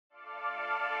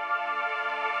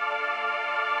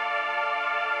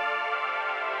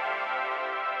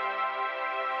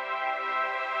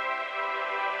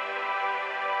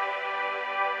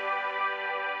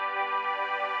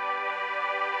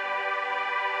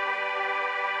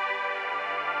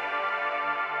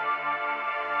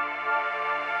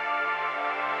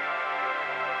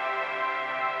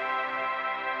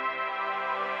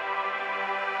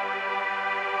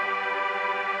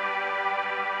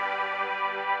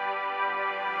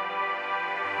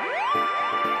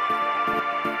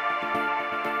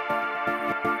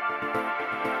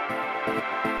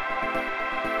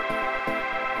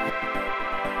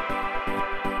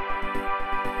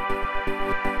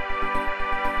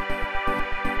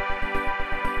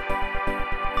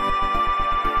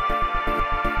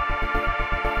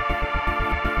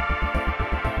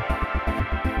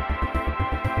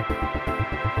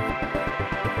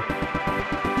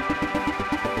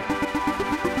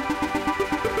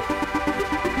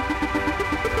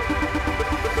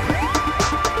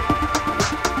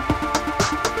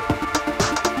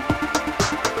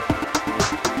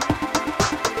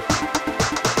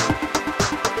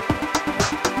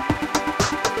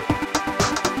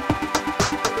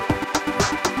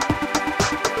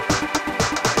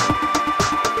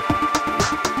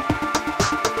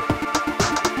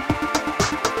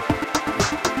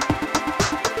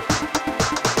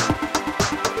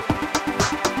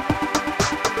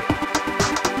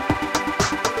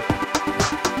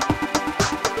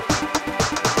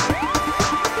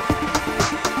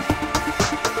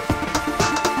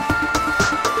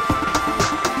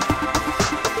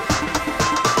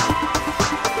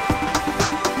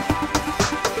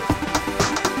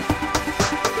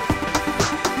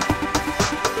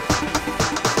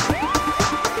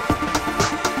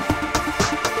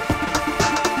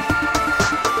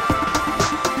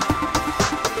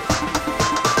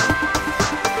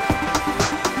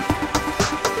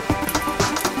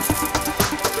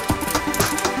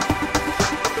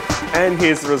And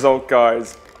here's the result,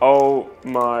 guys. Oh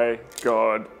my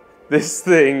god. This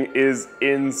thing is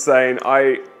insane.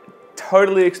 I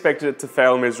totally expected it to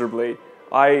fail miserably.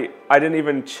 I didn't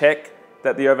even check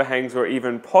that the overhangs were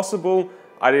even possible.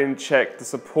 I didn't check the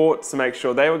supports to make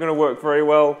sure they were going to work very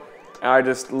well. I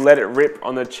just let it rip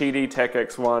on the Qidi Tech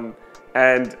X1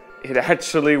 and it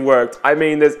actually worked. I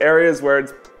mean, there's areas where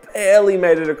it's barely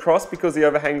made it across because the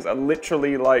overhangs are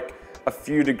literally like a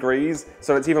few degrees,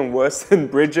 so it's even worse than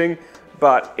bridging,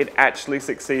 but it actually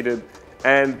succeeded.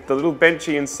 And the little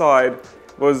benchy inside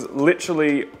was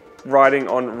literally riding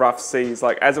on rough seas.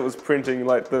 Like as it was printing,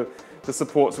 like the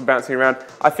supports were bouncing around.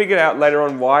 I figured out later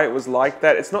on why it was like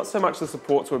that. It's not so much the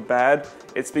supports were bad,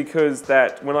 it's because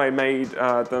that when I made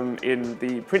them in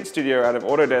the print studio out of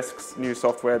Autodesk's new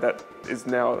software that is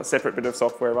now a separate bit of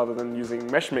software rather than using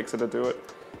Mesh Mixer to do it,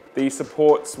 the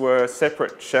supports were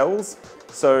separate shells,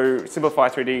 so Simplify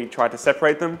 3D tried to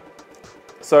separate them.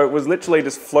 So it was literally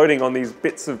just floating on these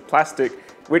bits of plastic,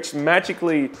 which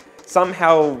magically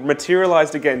somehow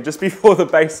materialized again just before the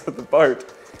base of the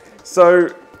boat. So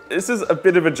this is a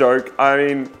bit of a joke. I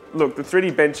mean, look, the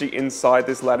 3D Benchy inside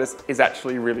this Lattice is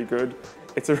actually really good.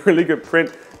 It's a really good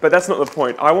print, but that's not the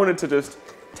point. I wanted to just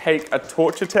take a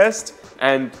torture test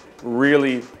and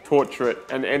really torture it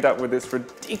and end up with this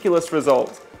ridiculous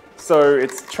result. So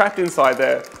it's trapped inside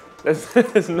there.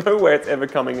 There's no way it's ever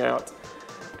coming out.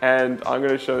 And I'm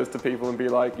going to show this to people and be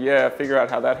like, yeah, figure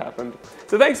out how that happened.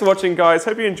 So thanks for watching, guys.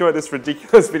 Hope you enjoyed this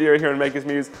ridiculous video here on Makers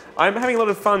Muse. I'm having a lot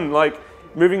of fun, like,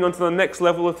 moving on to the next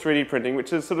level of 3D printing,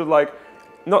 which is sort of like,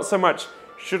 not so much,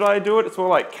 should I do it? It's more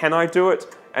like, can I do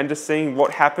it? And just seeing what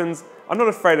happens. I'm not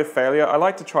afraid of failure. I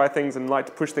like to try things and like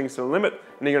to push things to the limit,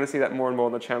 and you're going to see that more and more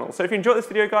on the channel. So if you enjoyed this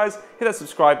video, guys, hit that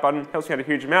subscribe button. Helps me out a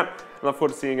huge amount. And I look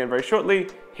forward to seeing you again very shortly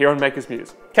here on Makers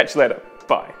Muse. Catch you later.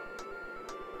 Bye.